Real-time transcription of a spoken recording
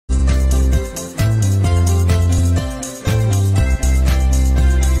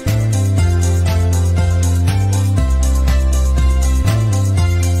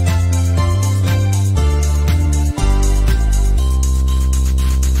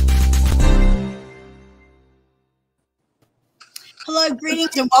Hello,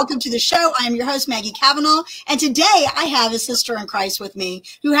 greetings, and welcome to the show. I am your host, Maggie Cavanaugh, and today I have a sister in Christ with me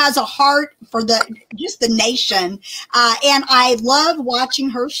who has a heart for just the nation, and I love watching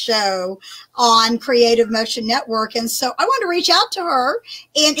her show on Creative Motion Network, and so I want to reach out to her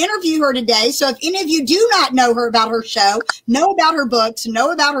and interview her today. So if any of you do not know her about her show, know about her books,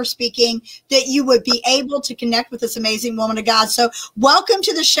 know about her speaking, that you would be able to connect with this amazing woman of God. So welcome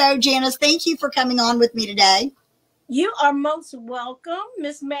to the show, Janice. Thank you for coming on with me today. You are most welcome,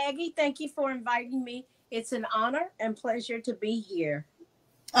 Miss Maggie. Thank you for inviting me. It's an honor and pleasure to be here.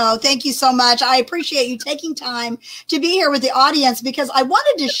 Oh, thank you so much. I appreciate you taking time to be here with the audience because I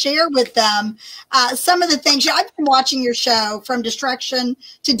wanted to share with them some of the things. I've been watching your show From Destruction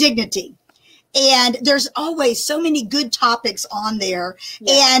to Dignity, and there's always so many good topics on there.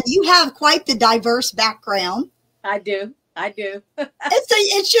 Yeah. And you have quite the diverse background. I do.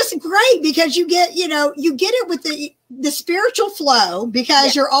 It's just great because you get it with the spiritual flow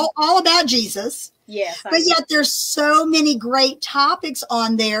because you're all about Jesus. Yes. But yet there's so many great topics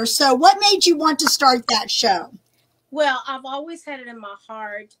on there. So what made you want to start that show? Well, I've always had it in my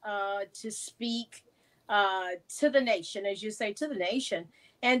heart to speak to the nation, as you say, to the nation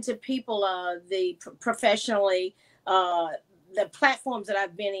and to people, professionally, the platforms that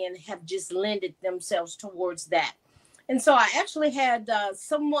I've been in have just lended themselves towards that. And so I actually had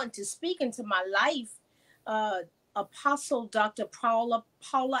someone to speak into my life, Apostle Dr. Paula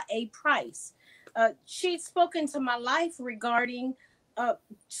A. Price. She'd spoken to my life regarding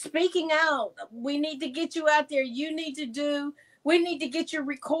speaking out. We need to get you out there. We need to get you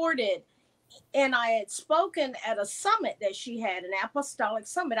recorded. And I had spoken at a summit that she had, an apostolic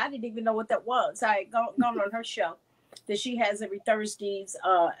summit. I didn't even know what that was. I had gone on her show that she has every Thursdays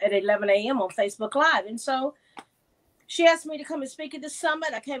at 11 a.m. on Facebook Live. And so she asked me to come and speak at the summit.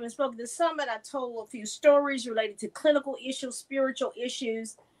 I came and spoke at the summit. I told a few stories related to clinical issues, spiritual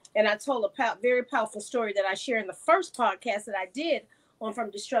issues, and I told a very powerful story that I share in the first podcast that I did on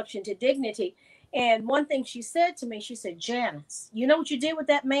From Destruction to Dignity. And one thing she said to me, she said, "Janice, you know what you did with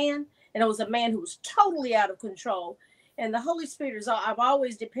that man?" And it was a man who was totally out of control. And the Holy Spirit I've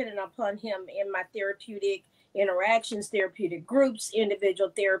always depended upon him in my therapeutic interactions, therapeutic groups, individual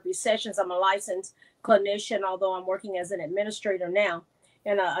therapy sessions. I'm a licensed clinician, although I'm working as an administrator now,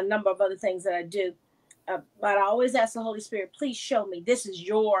 and a number of other things that I do. But I always ask the Holy Spirit, please show me. This is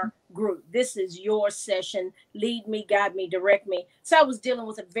your group. This is your session. Lead me, guide me, direct me. So I was dealing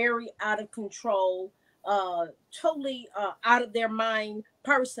with a very out of control, totally out of their mind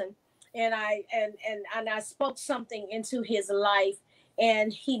person. And I spoke something into his life,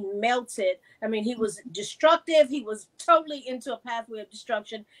 and he melted. I mean, he was destructive. He was totally into a pathway of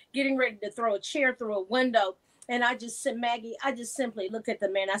destruction, getting ready to throw a chair through a window. And I just said, Maggie, I just simply looked at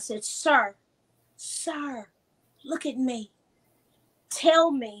the man. I said, sir, look at me. Tell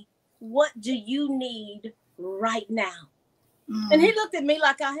me, what do you need right now? And he looked at me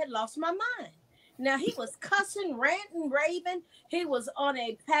like I had lost my mind. Now, he was cussing, ranting, raving. He was on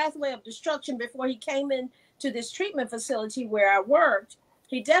a pathway of destruction before he came into this treatment facility where I worked.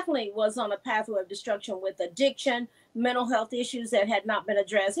 He definitely was on a pathway of destruction with addiction, mental health issues that had not been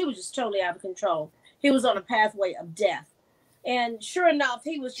addressed. He was just totally out of control. He was on a pathway of death. And sure enough,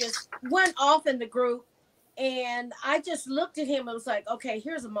 he was just went off in the group. And I just looked at him and was like, okay,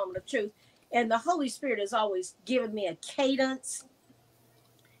 here's a moment of truth. And the Holy Spirit has always given me a cadence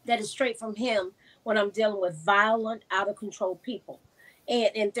that is straight from him when I'm dealing with violent, out of control people and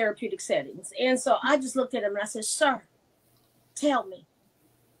in therapeutic settings. And so I just looked at him and I said, sir, tell me,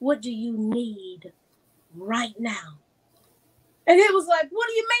 what do you need right now? And he was like, what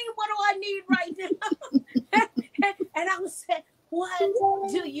do you mean? What do I need right now? And I was saying,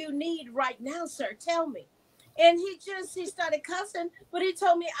 what do you need right now, sir? Tell me. And he started cussing, but he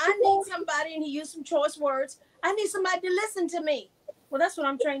told me, I need somebody, and he used some choice words. I need somebody to listen to me. Well, that's what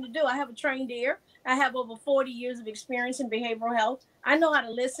I'm trained to do. I have a trained ear. I have over 40 years of experience in behavioral health. I know how to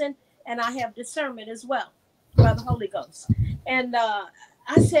listen, and I have discernment as well by the Holy Ghost. And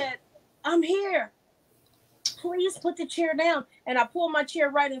I said, I'm here. Please put the chair down. And I pulled my chair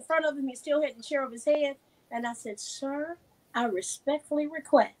right in front of him. He still had the chair over his head. And I said, sir, I respectfully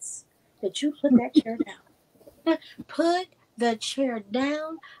request that you put that chair down. Put the chair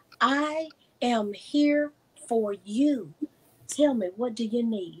down. I am here for you. Tell me, what do you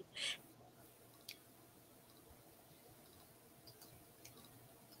need?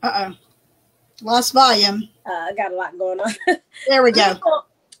 Lost volume. I got a lot going on. There we go.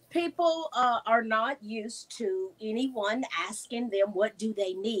 People are not used to anyone asking them what do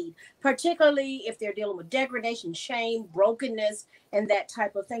they need, particularly if they're dealing with degradation, shame, brokenness, and that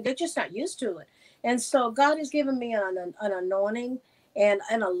type of thing. They're just not used to it. And so God has given me an anointing and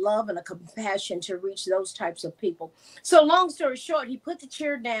a love and a compassion to reach those types of people. So long story short, he put the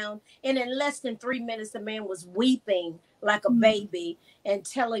chair down, and in less than 3 minutes, the man was weeping like a baby and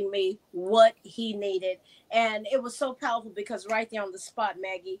telling me what he needed. And it was so powerful because right there on the spot,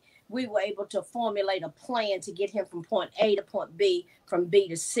 Maggie, we were able to formulate a plan to get him from point A to point B, from B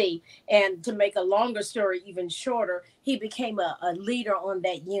to C. And to make a longer story even shorter, he became a leader on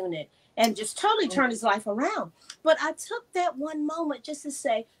that unit and just totally turned his life around. But I took that one moment just to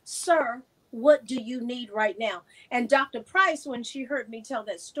say, sir, what do you need right now? And Dr. Price, when she heard me tell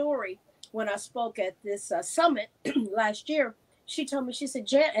that story, when I spoke at this summit last year, she told me, she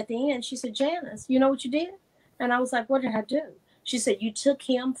said, at the end, she said, Janice, you know what you did? And I was like, what did I do? She said, you took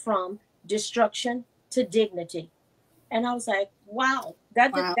him from destruction to dignity. And I was like, wow,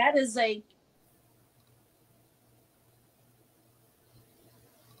 that is a,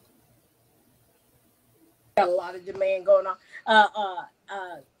 got a lot of demand going on,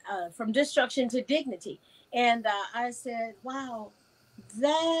 from destruction to dignity. And I said, wow,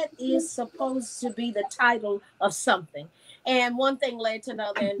 that is supposed to be the title of something. And one thing led to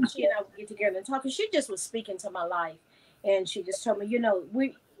another, and she and I would get together and talk, and she just was speaking to my life. And she just told me, you know,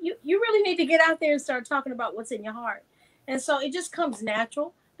 you really need to get out there and start talking about what's in your heart. And so it just comes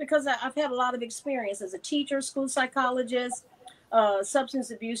natural because I've had a lot of experience as a teacher, school psychologist,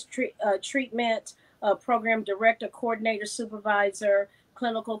 substance abuse treatment, program director, coordinator, supervisor,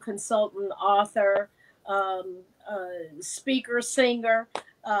 clinical consultant, author, speaker, singer.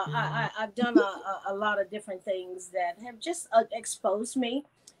 I've done a lot of different things that have just exposed me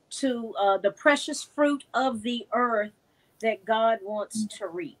to the precious fruit of the earth that God wants to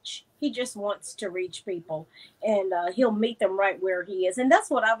reach. He just wants to reach people, and he'll meet them right where he is. And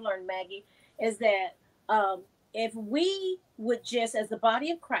that's what I've learned, Maggie, is that if we would just, as the body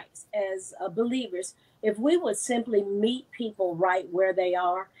of Christ, as believers, if we would simply meet people right where they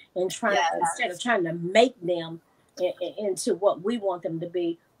are and instead of trying to make them into what we want them to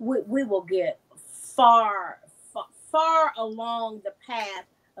be, we will get far along the path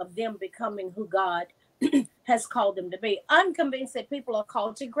of them becoming who God has called them to be. I'm convinced that people are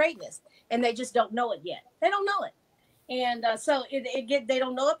called to greatness and they just don't know it yet. They don't know it. And so they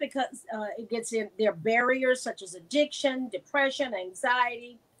don't know it because it gets in their barriers such as addiction, depression,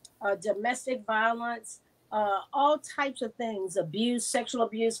 anxiety, domestic violence, all types of things, abuse, sexual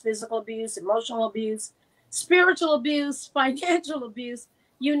abuse, physical abuse, emotional abuse, spiritual abuse, financial abuse,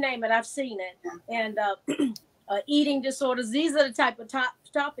 you name it, I've seen it. And eating disorders. These are the type of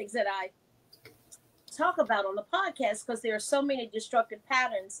topics that I talk about on the podcast because there are so many destructive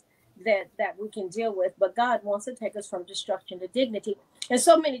patterns that we can deal with, but God wants to take us from destruction to dignity. And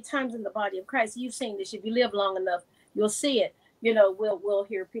so many times in the body of Christ, you've seen this. If you live long enough, you'll see it. You know, we'll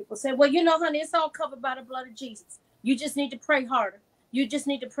hear people say, well, you know, honey, it's all covered by the blood of Jesus. You just need to pray harder. You just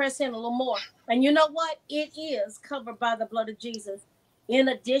need to press in a little more. And you know what? It is covered by the blood of Jesus. In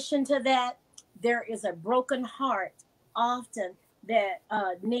addition to that, there is a broken heart often that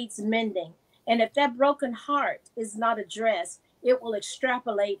needs mending. And if that broken heart is not addressed, it will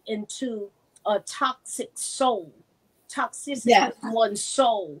extrapolate into a toxic soul, toxicity in one's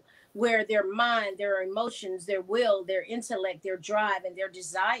soul, where their mind, their emotions, their will, their intellect, their drive, and their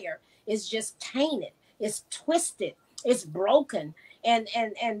desire is just tainted. It's twisted. It's broken.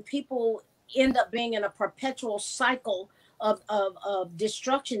 And people end up being in a perpetual cycle of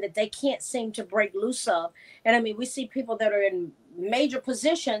destruction that they can't seem to break loose of. And I mean, we see people that are in major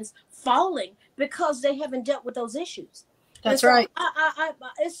positions falling because they haven't dealt with those issues. That's right.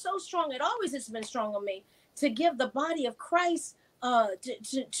 It's so strong. It always has been strong on me to give the body of Christ,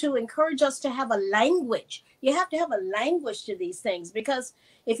 to encourage us to have a language. You have to have a language to these things, because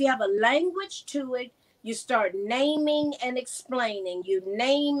if you have a language to it, you start naming and explaining. You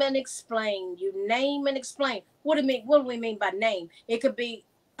name and explain. You name and explain. What do we mean by name? It could be,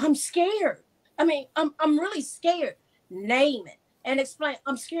 I'm scared. I mean, I'm really scared. Name it and explain.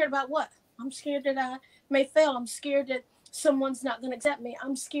 I'm scared about what? I'm scared that I may fail. I'm scared that someone's not going to accept me.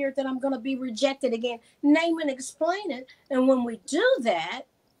 I'm scared that I'm going to be rejected again. Name and explain it. And when we do that,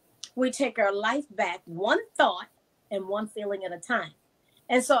 we take our life back one thought and one feeling at a time.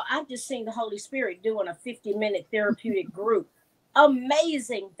 And so I've just seen the Holy Spirit doing a 50-minute therapeutic group.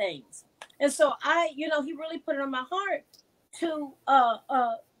 Amazing things. And so he really put it on my heart to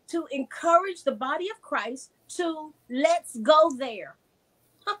encourage the body of Christ to let's go there.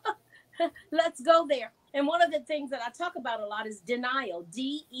 Let's go there. And one of the things that I talk about a lot is denial.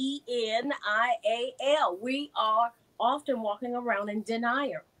 Denial. We are often walking around in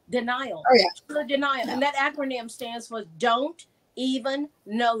denial. Oh, yeah. Denial. And that acronym stands for don't even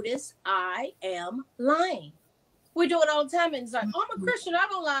notice I am lying. We do it all the time, and it's like, oh, I'm a Christian, I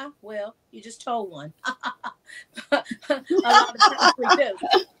don't lie. Well, you just told one. A lot of times we do.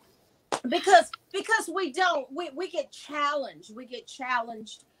 Because we don't, we get challenged. We get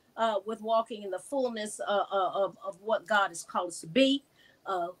challenged with walking in the fullness of what God has called us to be,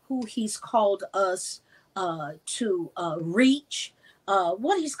 who he's called us to reach,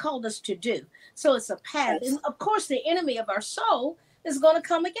 what he's called us to do. So it's a path. Yes. And of course, the enemy of our soul is going to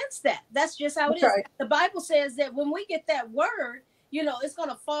come against that. That's just how it is. Right. The Bible says that when we get that word, it's going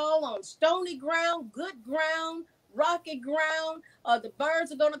to fall on stony ground, good ground, rocky ground. The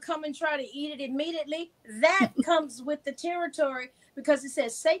birds are going to come and try to eat it immediately. That comes with the territory, because it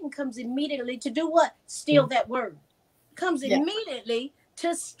says Satan comes immediately to do what? Steal that word. Comes immediately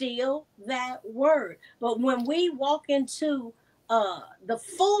to steal that word. But when we walk into the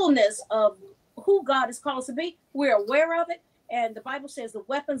fullness of who God has called us to be, we're aware of it. And the Bible says the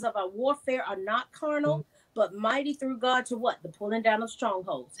weapons of our warfare are not carnal, but mighty through God to what? The pulling down of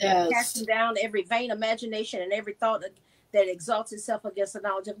strongholds. Yes. Casting down every vain imagination and every thought that exalts itself against the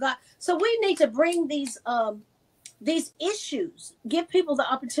knowledge of God. So we need to bring these issues, give people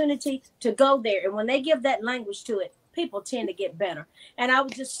the opportunity to go there. And when they give that language to it, people tend to get better. And I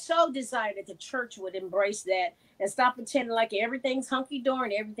would just so desire that the church would embrace that and stop pretending like everything's hunky-dory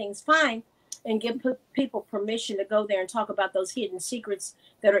and everything's fine, and give people permission to go there and talk about those hidden secrets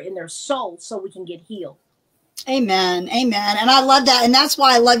that are in their soul so we can get healed. Amen. Amen. And I love that. And that's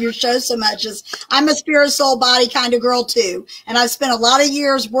why I love your show so much, is I'm a spirit, soul, body kind of girl too. And I've spent a lot of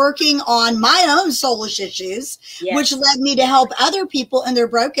years working on my own soulish issues, which led me to help other people in their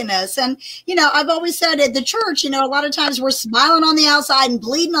brokenness. And, I've always said at the church, a lot of times we're smiling on the outside and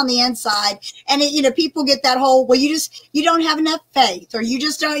bleeding on the inside. And, people get that whole, well, you don't have enough faith, or you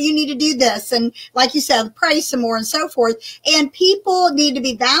need to do this. And like you said, pray some more and so forth. And people need to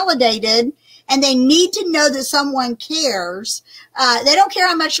be validated. And they need to know that someone cares. They don't care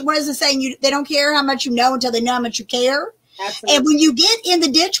how much, what is it saying? They don't care how much you know until they know how much you care. Absolutely. And when you get in the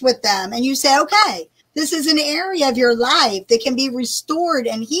ditch with them and you say, okay, this is an area of your life that can be restored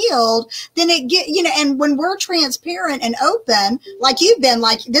and healed, then and when we're transparent and open, like you've been,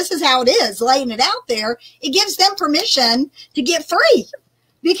 like, this is how it is, laying it out there, it gives them permission to get free,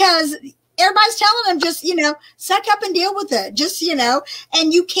 because everybody's telling them, just, suck up and deal with it. Just,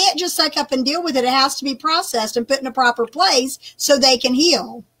 and you can't just suck up and deal with it. It has to be processed and put in a proper place so they can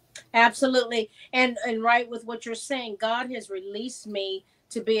heal. Absolutely. And right with what you're saying, God has released me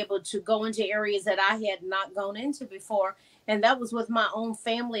to be able to go into areas that I had not gone into before. And that was with my own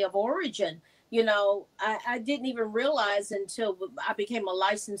family of origin. I didn't even realize until I became a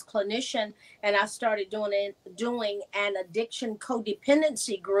licensed clinician and I started doing an addiction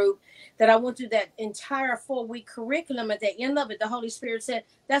codependency group, that I went through that entire 4-week curriculum. At the end of it, the Holy Spirit said,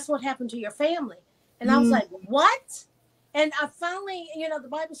 that's what happened to your family. And I was like, what? And I finally, the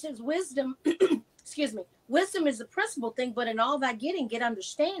Bible says wisdom, excuse me, wisdom is the principal thing, but in all thy getting, get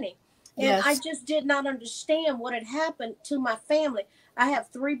understanding. And I just did not understand what had happened to my family. I have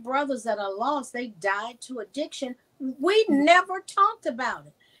 3 brothers that I lost. They died to addiction. We never talked about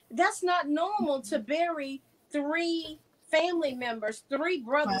it. That's not normal to bury 3 family members, 3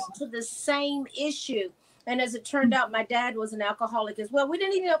 brothers to the same issue. And as it turned out, my dad was an alcoholic as well. We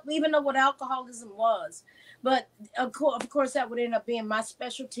didn't even know what alcoholism was. But of course, that would end up being my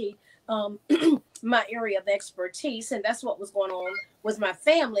specialty, my area of expertise. And that's what was going on with my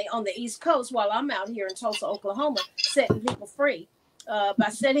family on the East Coast, while I'm out here in Tulsa, Oklahoma, setting people free by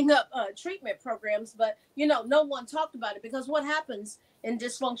setting up treatment programs. But, no one talked about it, because what happens in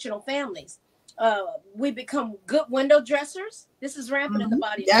dysfunctional families? We become good window dressers. This is rampant in the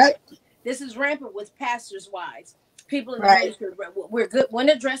body. This is rampant with pastors' wives. People in the ministry, we're good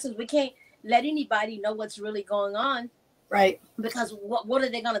window dressers. We can't let anybody know what's really going on. Right. Because what are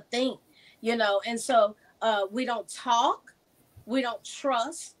they going to think? And so we don't talk. We don't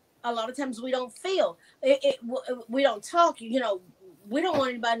trust. A lot of times we don't feel. We don't talk. We don't want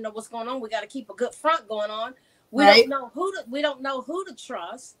anybody to know what's going on. We got to keep a good front going on. We don't know who to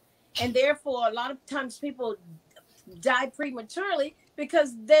trust. And therefore, a lot of times people die prematurely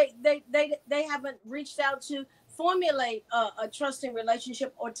because they haven't reached out to formulate a trusting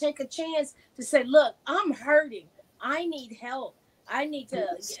relationship, or take a chance to say, look, I'm hurting. I need help. I need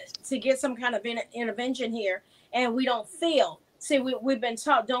to get some kind of intervention here. And we don't feel. See, we've been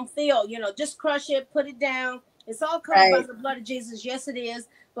taught, don't feel, just crush it, put it down. It's all covered by the blood of Jesus. Yes, it is.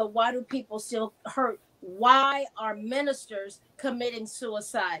 But why do people still hurt? Why are ministers committing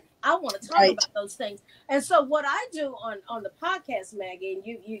suicide? I want to talk about those things. And so what I do on the podcast, Maggie,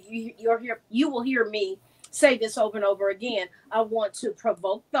 and you will hear me say this over and over again. I want to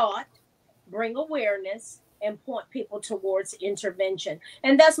provoke thought, bring awareness, and point people towards intervention.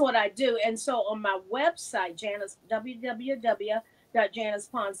 And that's what I do. And so on my website, Janice,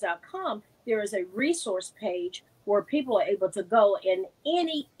 www.janiceponds.com, there is a resource page where people are able to go, and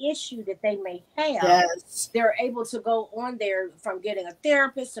any issue that they may have, Yes. they're able to go on there, from getting a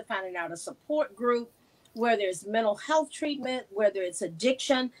therapist to finding out a support group, whether it's mental health treatment, whether it's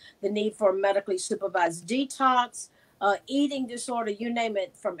addiction, the need for medically supervised detox, eating disorder, you name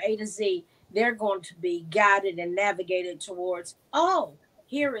it, from A to Z. They're going to be guided and navigated towards, oh,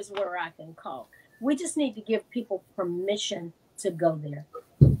 here is where I can call. We just need to give people permission to go there.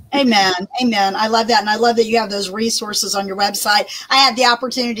 Amen. Amen. I love that. And I love that you have those resources on your website. I had the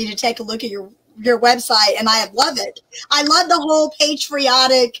opportunity to take a look at your website, and I love it. I love the whole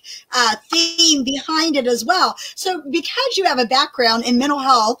patriotic theme behind it as well. So because you have a background in mental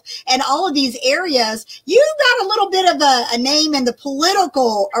health and all of these areas, you got a little bit of a name in the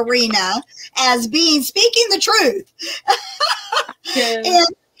political arena as speaking the truth. Yeah. And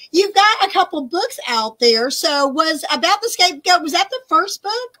you've got a couple books out there. So was About the Scapegoat, was that the first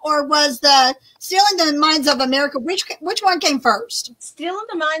book, or was the Stealing the Minds of America? Which one came first? Stealing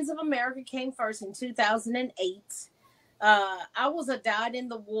the Minds of America came first in 2008. I was a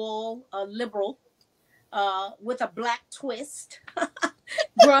dyed-in-the-wool liberal with a black twist,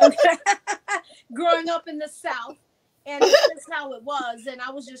 growing up in the South. And that's how it was. And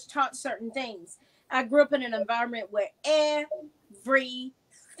I was just taught certain things. I grew up in an environment where everything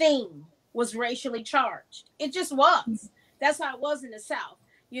was racially charged. It just was. That's how it was in the South.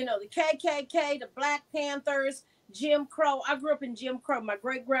 You know, the KKK, the Black Panthers, Jim Crow. I grew up in Jim Crow. My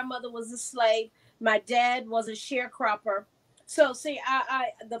great grandmother was a slave. My dad was a sharecropper. So see,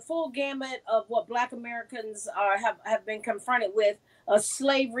 I the full gamut of what Black Americans have been confronted with: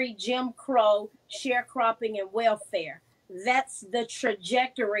 slavery, Jim Crow, sharecropping, and welfare. That's the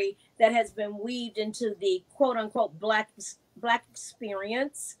trajectory that has been weaved into the quote unquote Black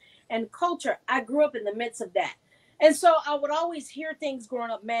experience and culture. I grew up in the midst of that. And so I would always hear things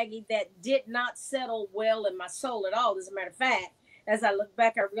growing up, Maggie, that did not settle well in my soul at all. As a matter of fact, as I look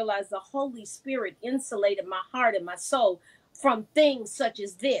back, I realized the Holy Spirit insulated my heart and my soul from things such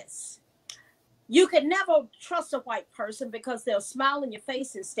as this. You can never trust a white person because they'll smile in your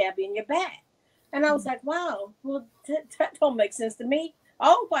face and stab you in your back. And I was like, wow, well, that don't make sense to me.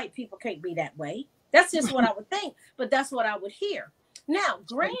 All white people can't be that way. That's just what I would think, but that's what I would hear. Now,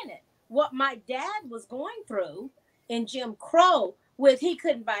 granted, what my dad was going through in Jim Crow, with he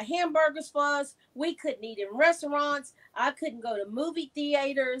couldn't buy hamburgers for us, we couldn't eat in restaurants, I couldn't go to movie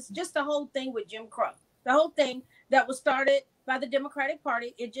theaters, just the whole thing with Jim Crow. The whole thing that was started by the Democratic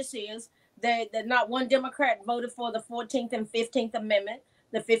Party, it just is that not one Democrat voted for the 14th and 15th Amendment.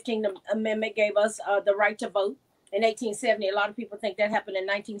 The 15th Amendment gave us the right to vote in 1870. A lot of people think that happened in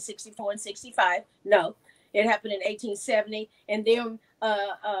 1964 and 65. No, it happened in 1870. And then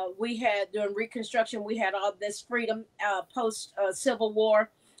we had, during Reconstruction, we had all this freedom post Civil War.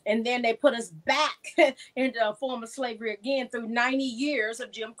 And then they put us back into a form of slavery again through 90 years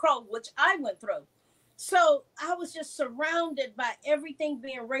of Jim Crow, which I went through. So I was just surrounded by everything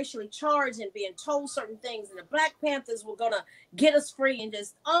being racially charged and being told certain things. And the Black Panthers were going to get us free, and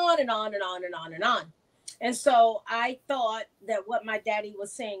just on and on and on and on and on. And so I thought that what my daddy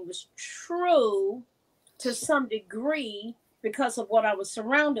was saying was true to some degree because of what I was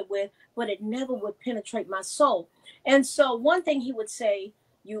surrounded with, but it never would penetrate my soul. And so one thing he would say,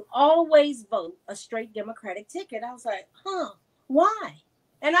 you always vote a straight Democratic ticket. I was like, why?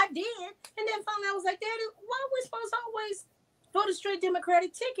 And I did. And then finally I was like, Daddy, why are we supposed to always vote a straight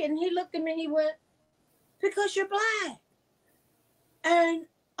Democratic ticket? And he looked at me and he went, because you're Black. And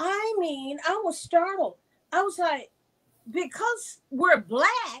I mean, I was startled. I was like, because we're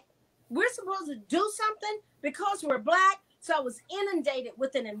Black, we're supposed to do something because we're Black. So I was inundated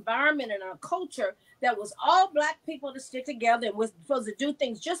with an environment and a culture that was all Black people to stick together and was supposed to do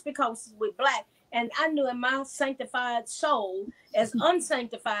things just because we're Black. And I knew in my sanctified soul, as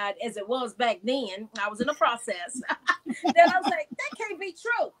unsanctified as it was back then, I was in a process, that I was like, that can't be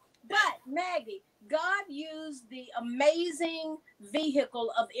true. But Maggie, God used the amazing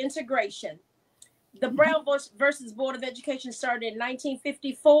vehicle of integration. The Brown versus Board of Education started in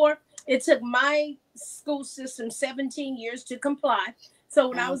 1954. It took my school system 17 years to comply. So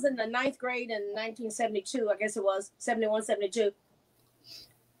when I was in the 9th grade in 1972, I guess it was 71, 72,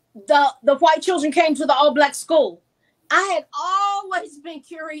 the white children came to the all-Black school. I had always been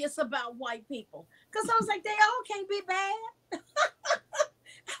curious about white people because I was like, they all can't be bad. I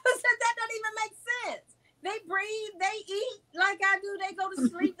said, that don't even make sense. They breathe, they eat like I do. They go to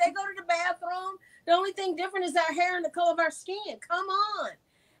sleep, they go to the bathroom. The only thing different is our hair and the color of our skin. Come on.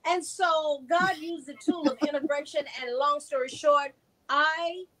 And so God used the tool of integration. And long story short,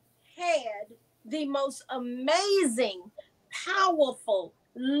 I had the most amazing, powerful,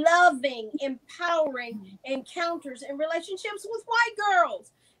 loving, empowering encounters and relationships with white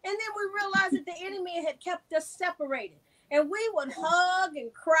girls. And then we realized that the enemy had kept us separated. And we would hug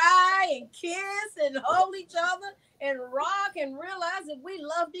and cry and kiss and hold each other and rock and realize that we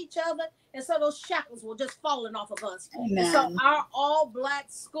loved each other. And so those shackles were just falling off of us. Amen. And so our all-black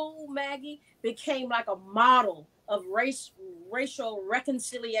school, Maggie, became like a model of racial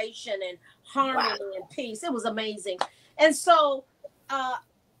reconciliation and harmony and peace. It was amazing. And so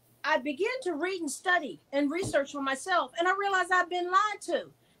I began to read and study and research for myself. And I realized I've been lied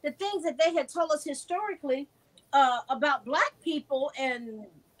to. The things that they had told us historically about Black people and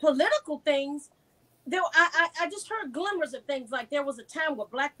political things, I just heard glimmers of things. Like there was a time where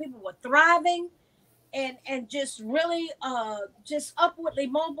Black people were thriving and just really just upwardly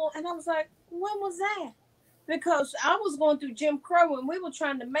mobile. And I was like, when was that? Because I was going through Jim Crow and we were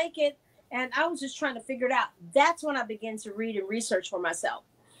trying to make it, and I was just trying to figure it out. That's when I began to read and research for myself.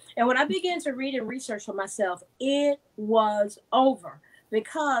 And when I began to read and research for myself, it was over,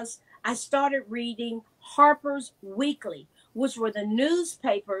 because I started reading Harper's Weekly, which were the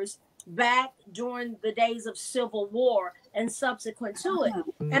newspapers back during the days of Civil War and subsequent to it.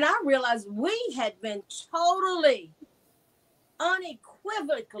 And I realized we had been totally,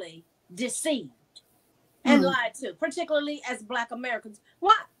 unequivocally deceived and lied to, particularly as Black Americans.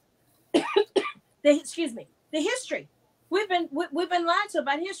 Why? The history. We've been lied to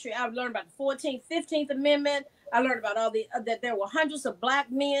about history. I've learned about the 14th, 15th Amendment. I learned about all that there were hundreds of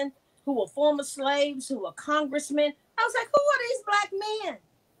Black men who were former slaves, who were congressmen. I was like, who are these Black men?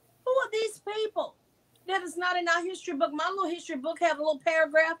 Who are these people? That is not in our history book. My little history book had a little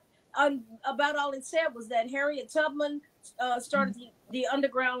paragraph about all it said was that Harriet Tubman started the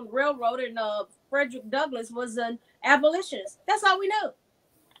Underground Railroad, and Frederick Douglass was an abolitionist. That's all we knew.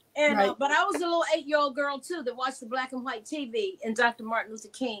 And right. But I was a little 8-year-old girl too that watched the black and white TV and Dr. Martin Luther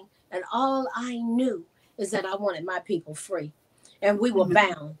King, and all I knew is that I wanted my people free, and we were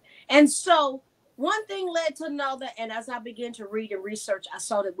bound. And so one thing led to another, and as I began to read and research, I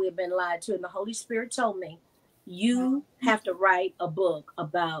saw that we had been lied to, and the Holy Spirit told me, you have to write a book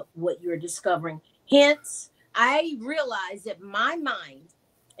about what you're discovering. Hence, I realized that my mind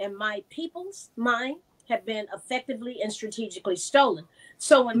and my people's mind had been effectively and strategically stolen.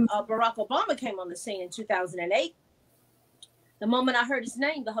 So when Barack Obama came on the scene in 2008, the moment I heard his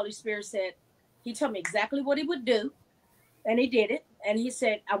name, the Holy Spirit said, he told me exactly what he would do, and he did it. And he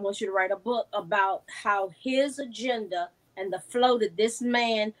said, I want you to write a book about how his agenda and the flow that this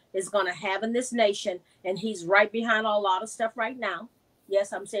man is going to have in this nation, and he's right behind a lot of stuff right now.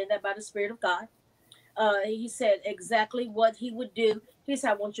 Yes, I'm saying that by the Spirit of God. He said exactly what he would do. He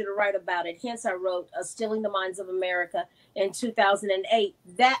said, I want you to write about it. Hence, I wrote Stealing the Minds of America in 2008.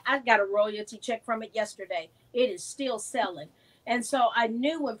 That I got a royalty check from it yesterday. It is still selling. And so I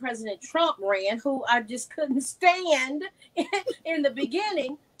knew when President Trump ran, who I just couldn't stand in the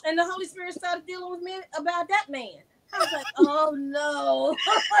beginning, and the Holy Spirit started dealing with me about that man. I was like, oh, no.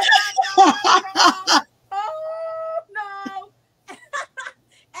 Oh, no. And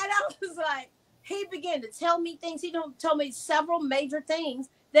I was like, he began to tell me things. He told me several major things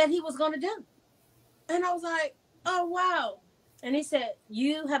that he was going to do. And I was like, oh, wow. And he said,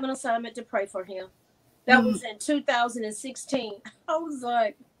 you have an assignment to pray for him. That was in 2016. I was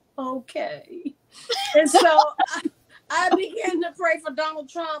like, okay. And so I began to pray for Donald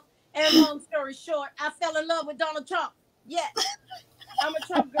Trump. And long story short, I fell in love with Donald Trump. Yes, I'm a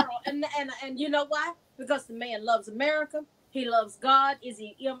Trump girl. And you know why? Because the man loves America. He loves God. Is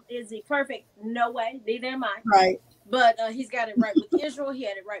he perfect? No way. Neither am I. Right. But he's got it right with Israel. He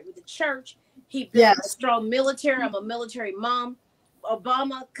had it right with the church. He built a strong military. I'm a military mom.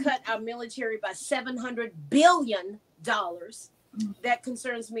 Obama cut our military by $700 billion. That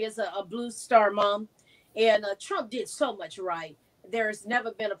concerns me as a Blue Star mom. And Trump did so much right. There's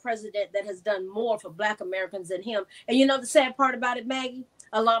never been a president that has done more for Black Americans than him. And you know the sad part about it, Maggie?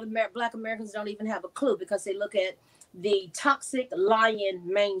 A lot of Black Americans don't even have a clue because they look at the toxic, lying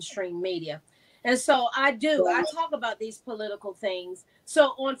mainstream media. And so I talk about these political things. So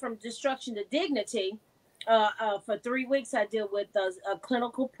on From Destruction to Dignity, for 3 weeks, I deal with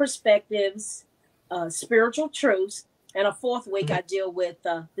clinical perspectives, spiritual truths, and a 4th week, I deal with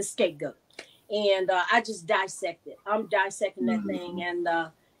the scapegoat. And I just dissect it. I'm dissecting that thing, and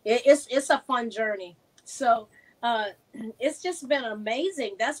it's a fun journey. So it's just been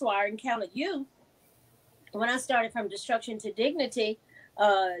amazing. That's why I encountered you. when I started From Destruction to Dignity,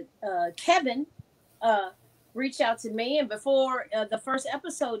 Kevin reached out to me, and before the first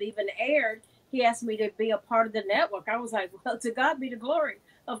episode even aired, he asked me to be a part of the network. I was like, well, to God be the glory,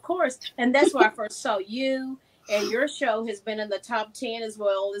 of course. And that's where I first saw you. And your show has been in the top 10 as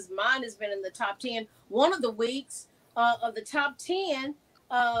well as mine has been in the top 10. One of the weeks of the top 10,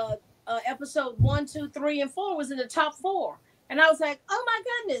 episode 1, 2, 3, and 4 was in the top 4. And I was like, oh my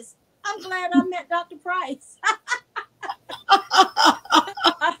goodness, I'm glad I met Dr. Price. I'm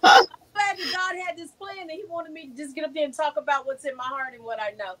glad that God had this plan and he wanted me to just get up there and talk about what's in my heart and what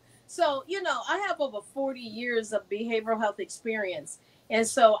I know. So, I have over 40 years of behavioral health experience. And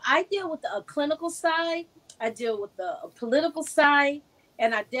so I deal with the clinical side, I deal with the political side,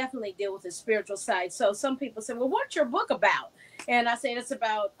 and I definitely deal with the spiritual side. So some people say, well, what's your book about? And I say it's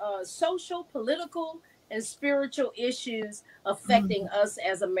about social, political, and spiritual issues affecting us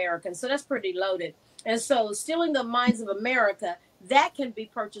as Americans. So that's pretty loaded. And so Stealing the Minds of America, that can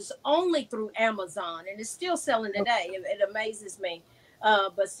be purchased only through Amazon. And it's still selling today. It amazes me.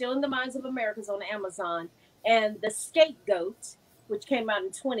 But Stealing the Minds of America is on Amazon. And The Scapegoat, which came out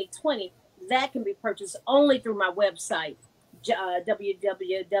in 2020, that can be purchased only through my website,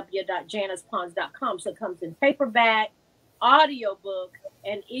 www.janiceponds.com. So it comes in paperback, audiobook,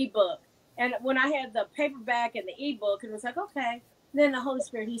 and ebook. And when I had the paperback and the ebook, it was like, okay. Then the Holy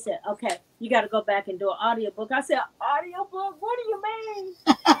Spirit, he said, okay, you got to go back and do an audiobook. I said, audiobook? What do you mean?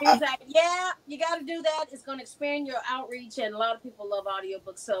 He was like, yeah, you got to do that. It's going to expand your outreach. And a lot of people love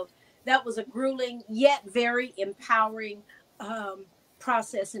audiobooks. So that was a grueling yet very empowering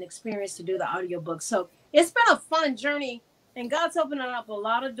process and experience to do the audiobook. So it's been a fun journey. And God's opening up a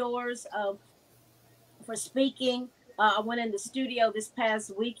lot of doors for speaking. I went in the studio this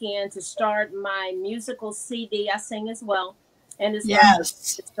past weekend to start my musical CD. I sing as well. And it's,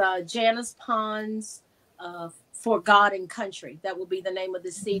 it's Janice Ponds, For God and Country. That will be the name of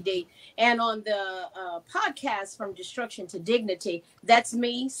the CD. And on the podcast, From Destruction to Dignity, that's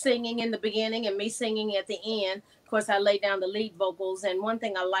me singing in the beginning and me singing at the end. Of course, I lay down the lead vocals. And one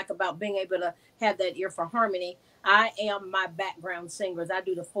thing I like about being able to have that ear for harmony, I am my background singers. I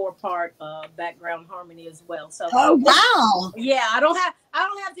do the 4-part background harmony as well. So, oh wow, yeah, I don't have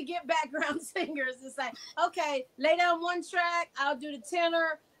to get background singers. It's like, okay, lay down one track. I'll do the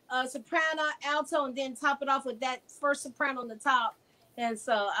tenor, soprano, alto, and then top it off with that first soprano on the top. And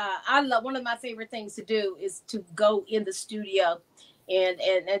so, I love, one of my favorite things to do is to go in the studio and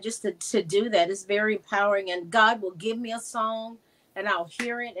just to do that. It's very empowering. And God will give me a song, and I'll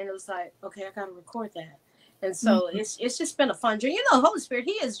hear it, and it was like, okay, I got to record that. And so it's just been a fun journey. Holy Spirit,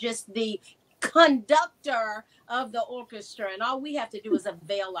 he is just the conductor of the orchestra. And all we have to do is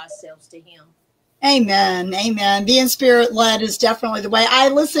avail ourselves to him. Amen. Amen. Being spirit-led is definitely the way. I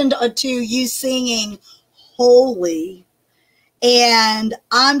listened to you singing Holy. And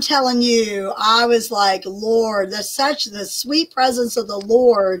I'm telling you, I was like, Lord, there's such the sweet presence of the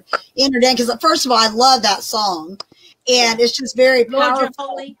Lord entered in. Because first of all, I love that song. And it's just very powerful. Lord, you're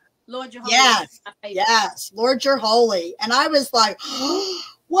holy. Lord, you're holy. Yes, yes, Lord, you're holy. And I was like,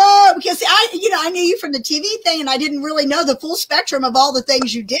 whoa, because I knew you from the TV thing, and I didn't really know the full spectrum of all the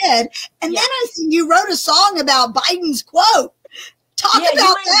things you did. And then I see you wrote a song about Biden's quote. Talk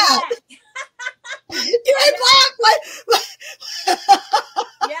about that. You ain't black. What?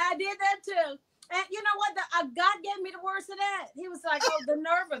 Yeah, I did that too. And you know what? God gave me the words to that. He was like, oh, the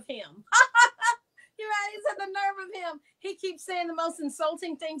nerve of him. You're right. He said the nerve of him. He keeps saying the most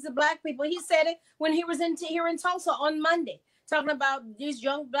insulting things to black people. He said it when he was here in Tulsa on Monday, talking about these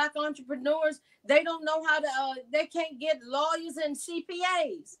young black entrepreneurs. They don't know how to, they can't get lawyers and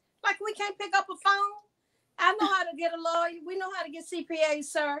CPAs. Like, we can't pick up a phone. I know how to get a lawyer. We know how to get CPAs,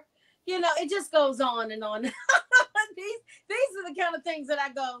 sir. It just goes on and on. These are the kind of things that I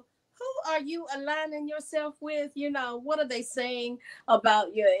go, who are you aligning yourself with? What are they saying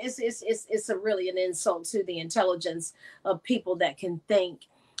about you? It's really an insult to the intelligence of people that can think.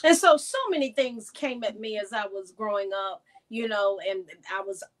 And so many things came at me as I was growing up, and I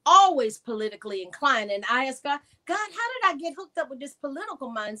was always politically inclined. And I asked God, how did I get hooked up with this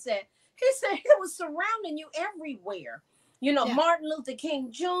political mindset? He said it was surrounding you everywhere. Martin Luther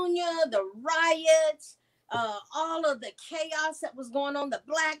King Jr., the riots, all of the chaos that was going on, the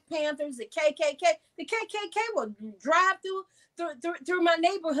Black Panthers, the KKK. The KKK would drive through my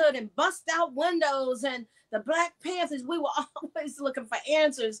neighborhood and bust out windows. And the Black Panthers, we were always looking for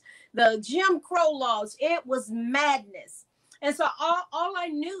answers. The Jim Crow laws, it was madness. And so all I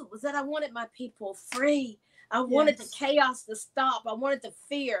knew was that I wanted my people free. I wanted the chaos to stop. I wanted the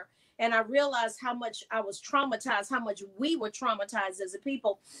fear. And I realized how much I was traumatized, how much we were traumatized as a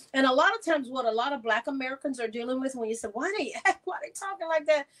people. And a lot of times what a lot of Black Americans are dealing with, when you say, why they talking like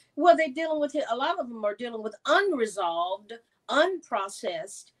that? Well, they're dealing with it. A lot of them are dealing with unresolved,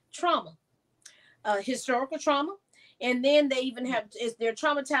 unprocessed trauma, historical trauma. And then they even have, they're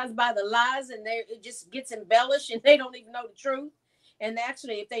traumatized by the lies, and it just gets embellished and they don't even know the truth. And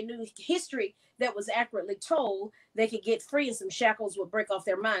actually, if they knew history that was accurately told, they could get free and some shackles would break off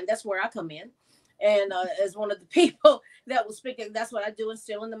their mind. That's where I come in. And as one of the people that was speaking, that's what I do,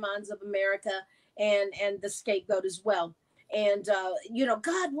 instill in the minds of America and the scapegoat as well. And, you know,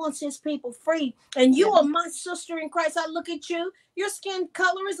 God wants his people free. And you are my sister in Christ. I look at you. Your skin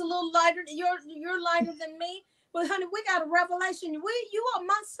color is a little lighter. You're lighter than me. But, honey, we got a revelation. You are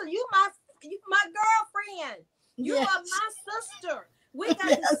my girlfriend. You are my sister. We got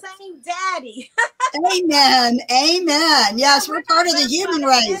the same daddy. Amen. Amen. Yes, we're part of the human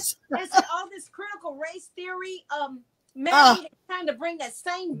race. It's all this critical race theory. Maybe trying to bring that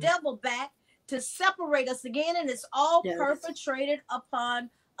same devil back to separate us again, and it's all perpetrated upon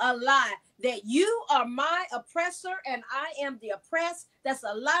a lie that you are my oppressor and I am the oppressed. That's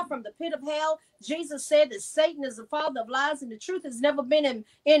a lie from the pit of hell. Jesus said that Satan is the father of lies, and the truth has never been in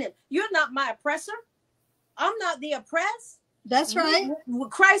him. You're not my oppressor. I'm not the oppressed. That's right.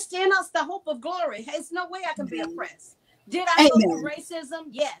 With Christ in us, the hope of glory. There's no way I can be oppressed. Did I go through racism?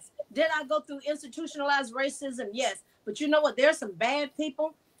 Yes. Did I go through institutionalized racism? Yes. But you know what? There's some bad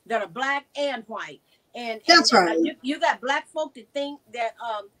people that are Black and white. And that's right. You got Black folk that think that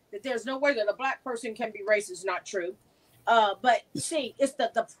that there's no way that a Black person can be racist. Not true. But see, it's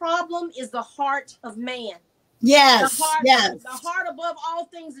the problem is the heart of man. Yes. The heart above all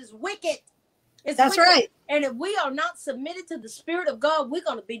things is wicked. That's right. And if we are not submitted to the Spirit of God, we're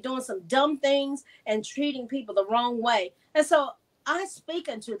going to be doing some dumb things and treating people the wrong way. And so I speak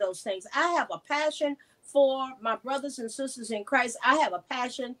into those things. I have a passion for my brothers and sisters in Christ. I have a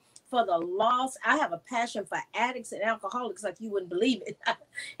passion for the lost. I have a passion for addicts and alcoholics like you wouldn't believe it.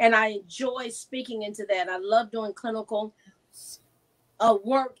 And I enjoy speaking into that. I love doing clinical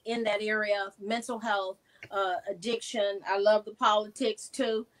work in that area of mental health, addiction. I love the politics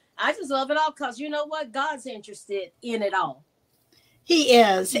too. I just love it all because you know what? God's interested in it all. He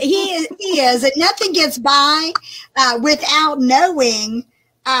is. He is. And nothing gets by without knowing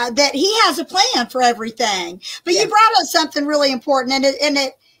that he has a plan for everything. But you brought up something really important, and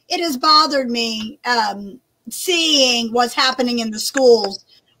it has bothered me seeing what's happening in the schools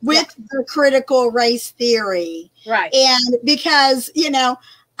with the critical race theory. Right. And because, you know,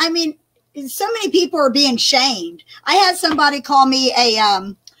 I mean, so many people are being shamed. I had somebody call me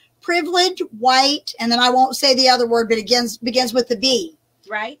a privileged white, and then I won't say the other word, but it begins with the B.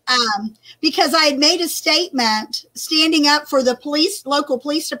 Right. Because I had made a statement standing up for the local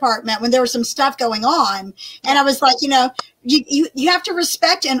police department when there was some stuff going on. And I was like, you know, you have to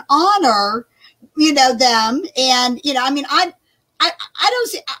respect and honor, you know, them. And, you know, I mean, I don't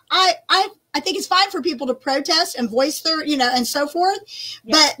see, I think it's fine for people to protest and voice their, you know, and so forth,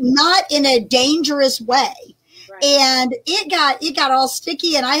 but not in a dangerous way. Right. And it got all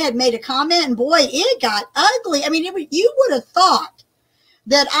sticky, and I had made a comment, and boy, it got ugly. I mean, you would have thought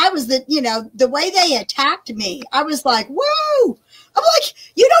that I was the way they attacked me. I was like, whoa. I'm like,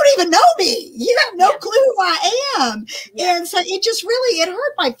 you don't even know me. You have no clue who I am. Yeah. And so it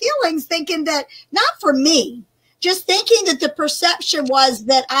hurt my feelings, thinking that not for me, just thinking that the perception was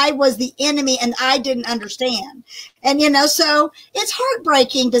that I was the enemy and I didn't understand. And, you know, so it's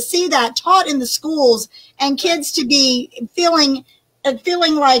heartbreaking to see that taught in the schools and kids to be feeling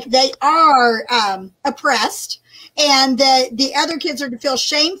like they are oppressed, and that the other kids are to feel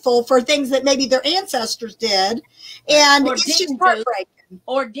shameful for things that maybe their ancestors did. And it's just heartbreaking.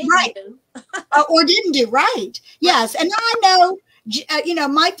 Or didn't do. Or didn't do, right. Yes. And I know, you know,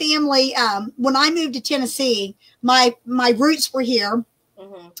 my family, when I moved to Tennessee, my roots were here.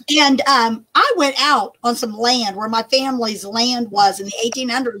 Mm-hmm. And I went out on some land where my family's land was in the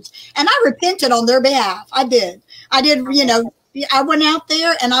 1800s, and I repented on their behalf. I did, you know, I went out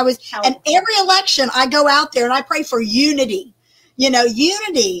there, and and every election I go out there and I pray for unity. You know,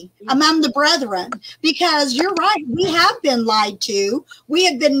 unity among the brethren, because you're right. We have been lied to. We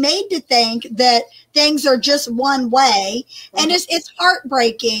have been made to think that things are just one way. And it's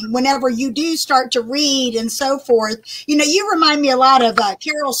heartbreaking whenever you do start to read and so forth. You know, you remind me a lot of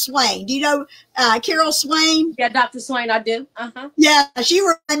Carol Swain. Do you know Carol Swain? Yeah, Dr. Swain, I do. Yeah, she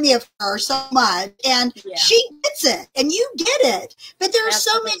reminds me of her so much. And she gets it, and you get it. But there are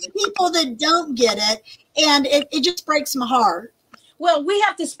so many people that don't get it, and it just breaks my heart. Well, we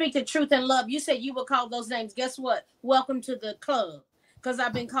have to speak the truth in love. You said you would call those names. Guess what? Welcome to the club. because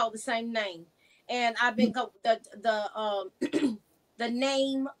I've been called the same name. And I've been called the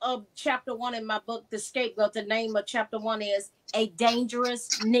name of chapter 1 in my book, The Scapegoat. The name of chapter 1 is A Dangerous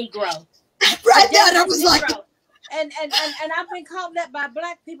Negro. Right now, I was like, and I've been called that by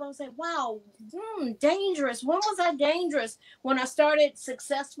Black people. I say, wow, dangerous. When was I dangerous? When I started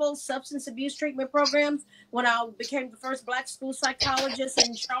successful substance abuse treatment programs, when I became the first Black school psychologist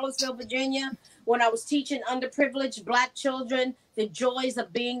in Charlottesville, Virginia, when I was teaching underprivileged Black children the joys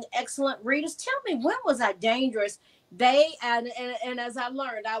of being excellent readers. Tell me, when was I dangerous? And as I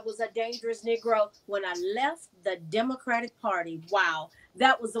learned, I was a dangerous Negro when I left the Democratic Party. Wow.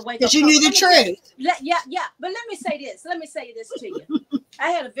 That was the wake up. Because you knew the truth. Yeah. But let me say this. Let me say this to you.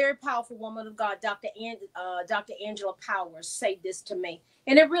 I had a very powerful woman of God, Dr. Angela Powers, say this to me.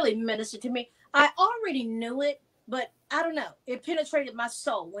 And it really ministered to me. I already knew it, but I don't know. It penetrated my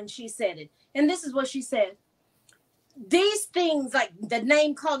soul when she said it. And this is what she said. These things, like the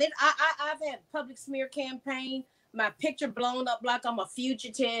name called it, I've had public smear campaign, my picture blown up like I'm a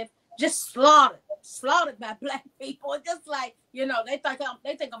fugitive, just slaughtered by Black people. Just like, you know, they think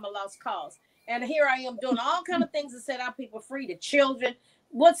I'm a lost cause. And here I am doing all kind of things to set our people free, the children.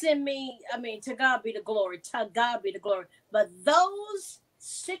 What's in me? I mean, to God be the glory. To God be the glory. But those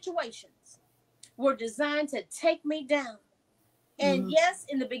situations were designed to take me down. And yes,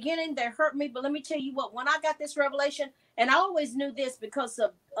 in the beginning, they hurt me. But let me tell you what, when I got this revelation, and I always knew this because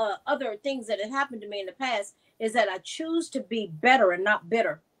of other things that had happened to me in the past, is that I choose to be better and not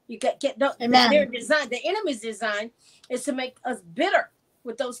bitter. You their design, the enemy's design is to make us bitter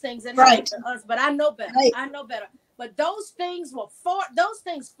with those things that happen to us. But I know better. Right. I know better. But those things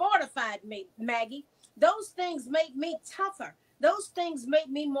fortified me, Maggie. Those things made me tougher. Those things made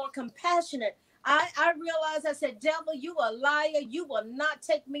me more compassionate. I realized, I said, devil, you a liar. You will not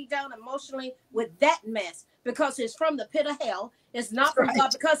take me down emotionally with that mess, because it's from the pit of hell. It's not from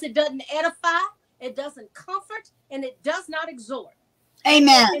God, because it doesn't edify, it doesn't comfort, and it does not exhort.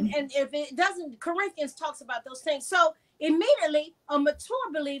 Amen. And if it doesn't, Corinthians talks about those things. So immediately, a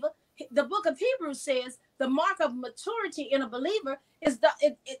mature believer, the book of Hebrews says, the mark of maturity in a believer is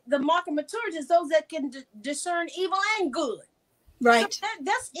the mark of maturity is those that can discern evil and good. Right. So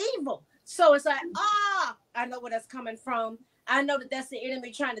that's evil. So it's like, I know where that's coming from. I know that that's the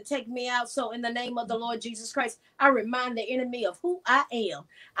enemy trying to take me out. So in the name of the Lord Jesus Christ, I remind the enemy of who I am.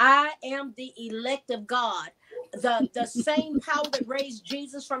 I am the elect of God. The same power that raised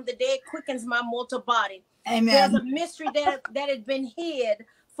Jesus from the dead quickens my mortal body. Amen. There's a mystery that had been hid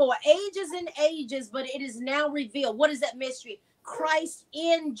for ages and ages, but it is now revealed. What is that mystery? Christ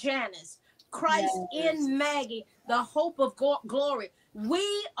in Janice. Christ in Maggie, the hope of glory.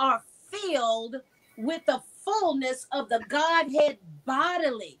 We are filled with the fullness of the Godhead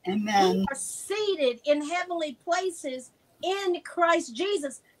bodily. Amen. We are seated in heavenly places in Christ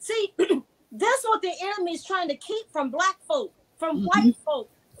Jesus. See, that's what the enemy is trying to keep from Black folk, from white folk,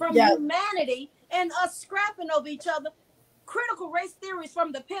 from humanity, and us scrapping over each other. Critical race theories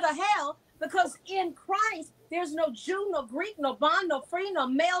from the pit of hell, because in Christ, there's no Jew, no Greek, no bond, no free, no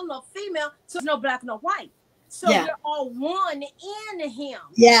male, no female, so there's no Black, no white. So we're all one in him.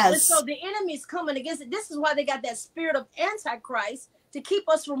 Yes. And so the enemy's coming against it. This is why they got that spirit of Antichrist, to keep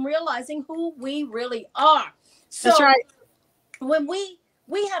us from realizing who we really are. So that's right. When we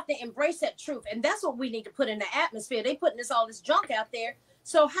have to embrace that truth, and that's what we need to put in the atmosphere. They putting all this junk out there.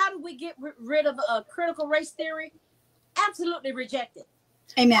 So how do we get rid of critical race theory? Absolutely reject it.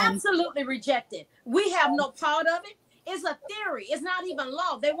 Amen. Absolutely reject it. We have no part of it. It's a theory. It's not even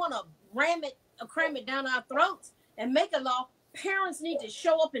law. They want to cram it down our throats and make a law. Parents need to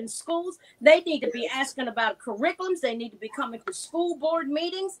show up in schools. They need to be asking about curriculums. They need to be coming to school board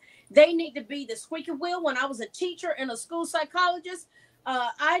meetings. They need to be the squeaky wheel. When I was a teacher and a school psychologist,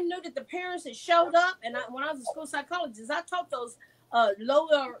 I knew that the parents that showed up, and when I was a school psychologist, I taught those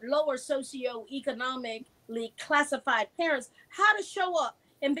lower socioeconomically classified parents how to show up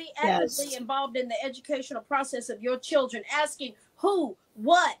and be actively involved in the educational process of your children, asking who,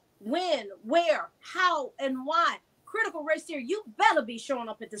 what, when, where, how, and why. Critical race theory, you better be showing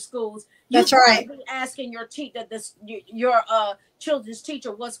up at the schools. That's right. You better be asking your your children's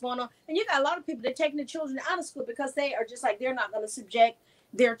teacher what's going on. And you got a lot of people that are taking the children out of school because they are just like, they're not going to subject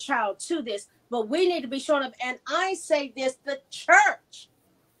their child to this. But we need to be showing up. And I say this, the church,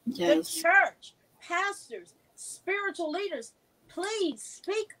 pastors, spiritual leaders, please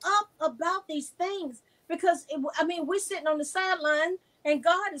speak up about these things. Because, we're sitting on the sideline, and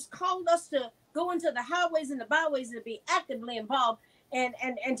God has called us to go into the highways and the byways and to be actively involved and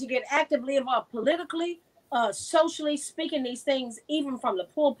to get actively involved politically, socially, speaking these things, even from the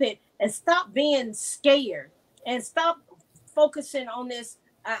pulpit, and stop being scared and stop focusing on this.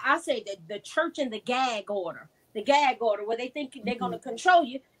 I say that the church in the gag order, where they think they're going to control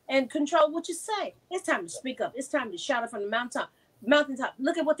you and control what you say. It's time to speak up. It's time to shout it from the mountaintop.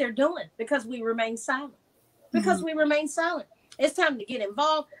 Look at what they're doing because we remain silent. It's time to get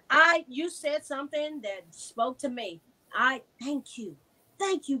involved. You said something that spoke to me. I thank you.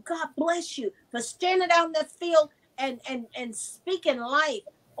 Thank you. God bless you for standing out in that field and speaking life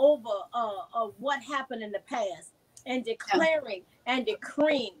over what happened in the past and declaring and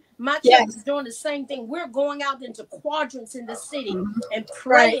decreeing. My church is doing the same thing. We're going out into quadrants in the city and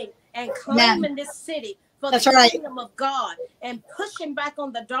praying and claiming this city for the kingdom of God and pushing back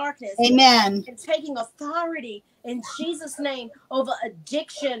on the darkness. Amen. And taking authority in Jesus' name over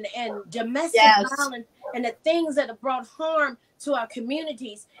addiction and domestic violence and the things that have brought harm to our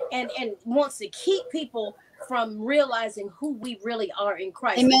communities and wants to keep people from realizing who we really are in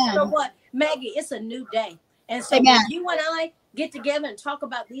Christ. Amen. You know what, Maggie, it's a new day. And so when you and I get together and talk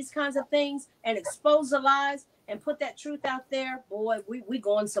about these kinds of things and expose the lies and put that truth out there, boy, we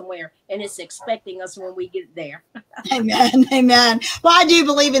going somewhere, and it's expecting us when we get there. Amen. Amen. Well, I do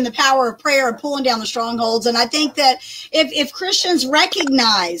believe in the power of prayer and pulling down the strongholds. And I think that if Christians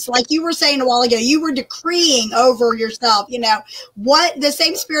recognize, like you were saying a while ago, you were decreeing over yourself, what the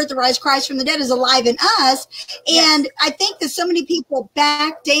same spirit that raised Christ from the dead is alive in us. And I think that so many people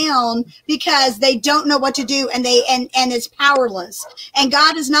back down because they don't know what to do and it's powerless. And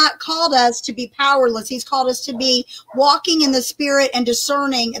God has not called us to be powerless. He's called us to be walking in the spirit and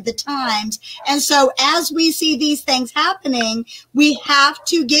discerning the times. And so as we see these things happening, we have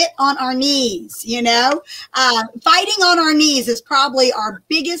to get on our knees, fighting on our knees is probably our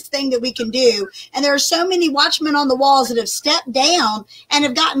biggest thing that we can do. And there are so many watchmen on the walls that have stepped down and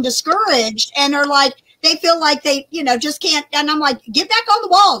have gotten discouraged and are like, they feel like they, just can't. And I'm like, get back on the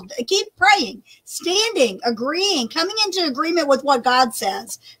wall, keep praying, standing, agreeing, coming into agreement with what God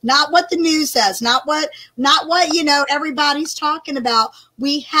says, not what the news says, not what, everybody's talking about.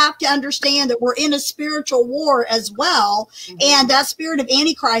 We have to understand that we're in a spiritual war as well. And that spirit of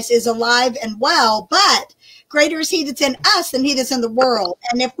Antichrist is alive and well, but greater is he that's in us than he that's in the world.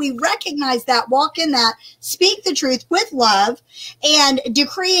 And if we recognize that, walk in that, speak the truth with love, and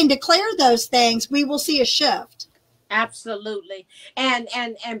decree and declare those things, we will see a shift. Absolutely. And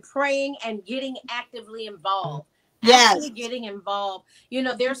praying and getting actively involved. Yes. Actually getting involved.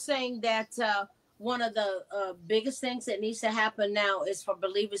 They're saying that one of the biggest things that needs to happen now is for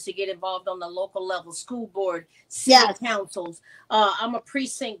believers to get involved on the local level, school board, city councils. I'm a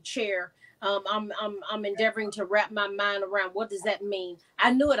precinct chair. I'm endeavoring to wrap my mind around what does that mean.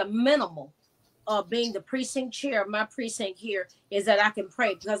 I knew at a minimal, being the precinct chair of my precinct here, is that I can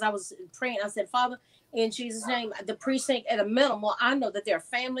pray, because I was praying. I said, Father, in Jesus' name, the precinct at a minimal, I know that there are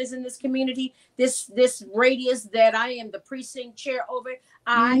families in this community, this radius that I am the precinct chair over.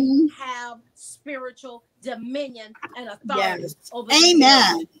 I have spiritual dominion and authority over.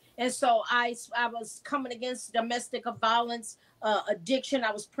 Amen. And so I was coming against domestic violence, addiction.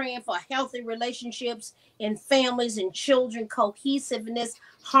 I was praying for healthy relationships in families and children, cohesiveness,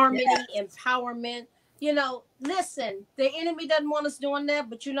 harmony, empowerment. Listen, the enemy doesn't want us doing that,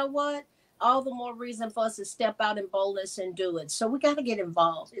 but you know what? All the more reason for us to step out in boldness and do it. So we got to get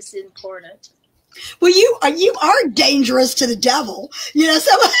involved. It's important. Well, you are dangerous to the devil. We're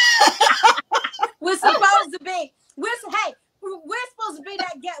supposed to be. We're supposed to be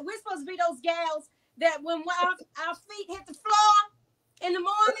we're supposed to be those gals that when our feet hit the floor in the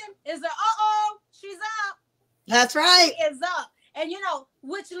morning, is like, she's up. That's right. She is up. And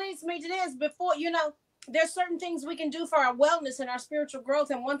which leads me to this, before there's certain things we can do for our wellness and our spiritual growth.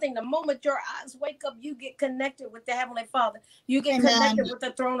 And one thing, the moment your eyes wake up, you get connected with the Heavenly Father. You get connected with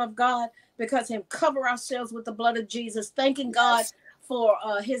the throne of God, because Him cover ourselves with the blood of Jesus. Thanking God for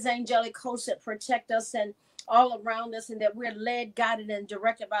His angelic hosts that protect us and all around us, and that we're led, guided, and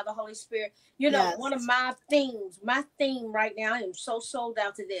directed by the Holy Spirit. One of my theme right now, I am so sold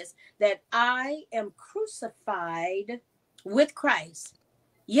out to this, that I am crucified with Christ,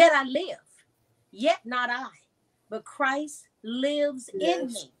 yet I live. Yet not I, but Christ lives in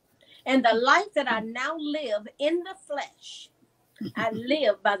me. And the life that I now live in the flesh, I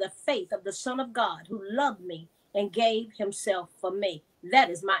live by the faith of the Son of God, who loved me and gave Himself for me. That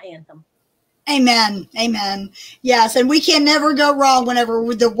is my anthem. Amen. Amen. Yes. And we can never go wrong whenever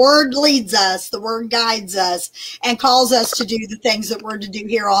the word leads us, the word guides us and calls us to do the things that we're to do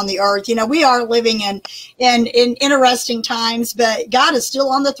here on the earth. You know, we are living in interesting times, but God is still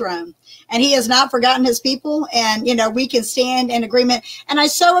on the throne and he has not forgotten his people. And, you know, we can stand in agreement. And I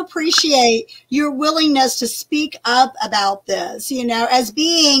so appreciate your willingness to speak up about this. You know, as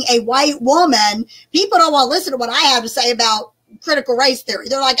being a white woman, people don't want to listen to what I have to say about critical race theory.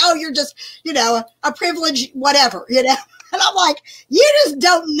 They're like, oh, you're just, you know, a privileged whatever, you know. And I'm like, you just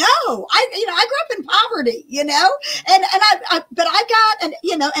don't know. I grew up in poverty, you know, but I got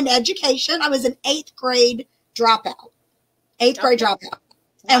an education. I was an eighth grade dropout, and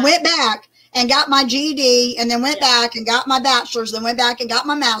went back and got my GED, and then went back and got my bachelor's, then went back and got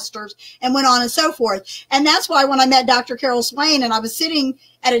my master's, and went on and so forth. And that's why when I met Dr. Carol Swain, and I was sitting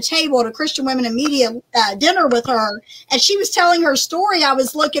at a table at a Christian Women in Media dinner with her, and she was telling her story, I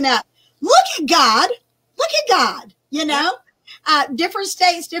was looking at, look at God, you know, different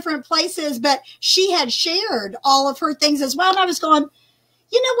states, different places, but she had shared all of her things as well. And I was going,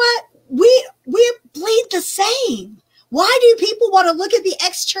 you know what? We bleed the same. Why do people want to look at the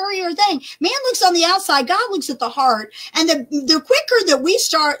exterior thing? Man looks on the outside, God looks at the heart. And the quicker that we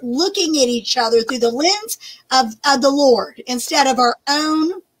start looking at each other through the lens of the Lord instead of our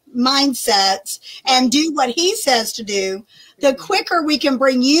own mindsets and do what he says to do, the quicker we can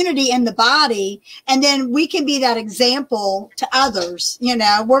bring unity in the body, and then we can be that example to others. You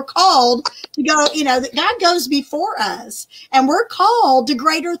know, we're called to go, you know, that God goes before us, and we're called to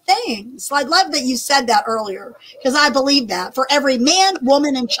greater things. I love that you said that earlier, because I believe that for every man,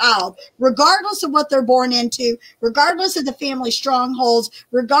 woman, and child, regardless of what they're born into, regardless of the family strongholds,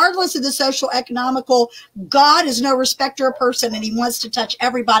 regardless of the social economical, God is no respecter of person, and he wants to touch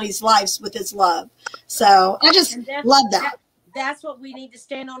everybody's lives with his love. So I just love that. That's what we need to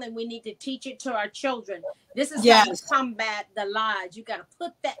stand on, and we need to teach it to our children. This is how you combat the lies. You got to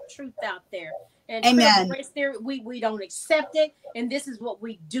put that truth out there. And amen. Race theory, we don't accept it, and this is what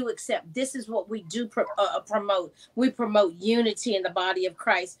we do accept. This is what we do promote. We promote unity in the body of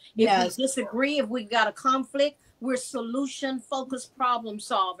Christ. If we disagree, if we got a conflict, we're solution-focused problem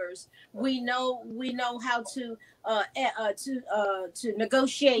solvers. We know how to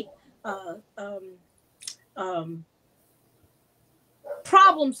negotiate.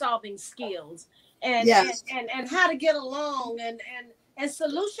 Problem solving skills and how to get along and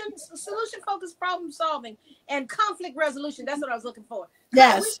solution focused problem solving and conflict resolution. That's what I was looking for.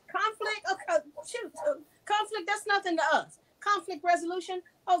 Conflict. Okay, conflict. That's nothing to us. Conflict resolution.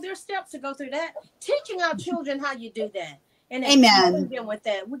 Oh, there's steps to go through that. Teaching our children how you do that. And amen. With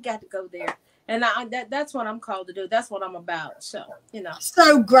that, we got to go there. And that's what I'm called to do. That's what I'm about. So, you know.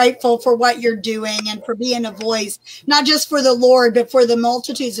 So grateful for what you're doing and for being a voice, not just for the Lord, but for the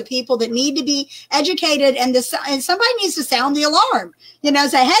multitudes of people that need to be educated. And somebody needs to sound the alarm, you know,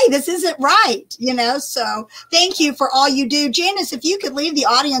 say, hey, this isn't right, you know. So thank you for all you do. Janice, if you could leave the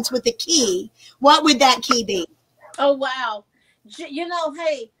audience with a key, what would that key be? Oh, wow. You know,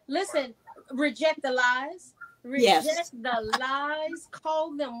 hey, listen, reject the lies. Reject the lies,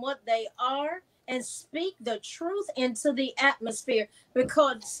 call them what they are, and speak the truth into the atmosphere,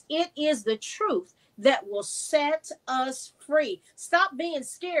 because it is the truth that will set us free. Stop being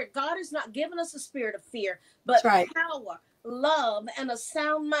scared. God has not given us a spirit of fear, but power, love, and a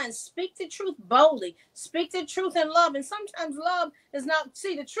sound mind. Speak the truth boldly. Speak the truth in love. And sometimes love is not,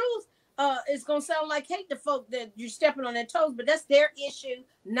 see, the truth it's going to sound like hate to folk that you're stepping on their toes, but that's their issue,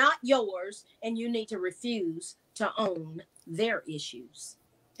 not yours. And you need to refuse to own their issues.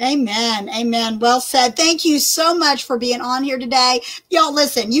 Amen. Amen. Well said. Thank you so much for being on here today. Y'all,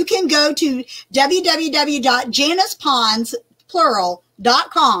 listen, you can go to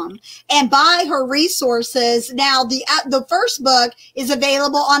www.janiceponds.com and buy her resources. Now, the first book is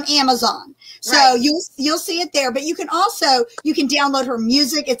available on Amazon. So you'll see it there, but you can download her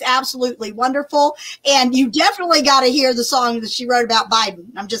music. It's absolutely wonderful. And you definitely got to hear the song that she wrote about Biden.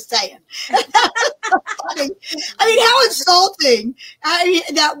 I'm just saying. I mean, how insulting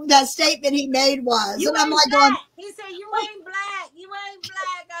that statement he made was. And I'm like going, he said, you ain't black. You ain't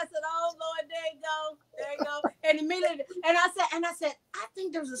black. I said, oh Lord, there you go. There you go. And immediately, and I said, I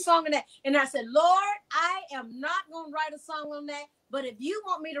think there's a song in that. And I said, Lord, I am not going to write a song on that. But if you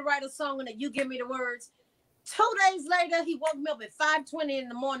want me to write a song on it, you give me the words. 2 days later, he woke me up at 5:20 in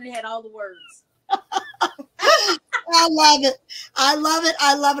the morning and had all the words. I love it. I love it.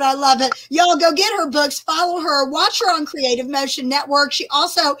 I love it. I love it. Y'all go get her books, follow her, watch her on Creative Motion Network. She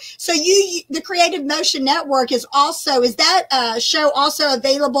also, the Creative Motion Network is that show also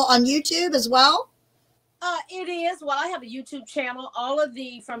available on YouTube as well? It is. Well, I have a YouTube channel. All of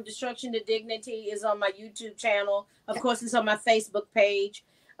the From Destruction to Dignity is on my YouTube channel. Of course, it's on my Facebook page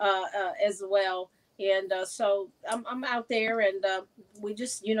as well. And so I'm out there, and we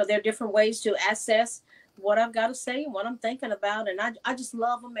just, there are different ways to access what I've got to say and what I'm thinking about. And I just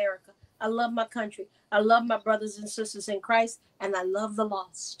love America. I love my country. I love my brothers and sisters in Christ, and I love the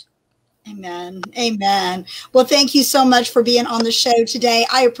lost. Amen. Amen. Well, thank you so much for being on the show today.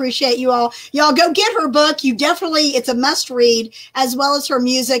 I appreciate you all. Y'all go get her book. It's a must read, as well as her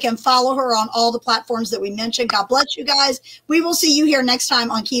music, and follow her on all the platforms that we mentioned. God bless you guys. We will see you here next time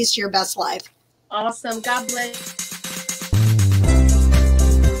on Keys to Your Best Life. Awesome. God bless.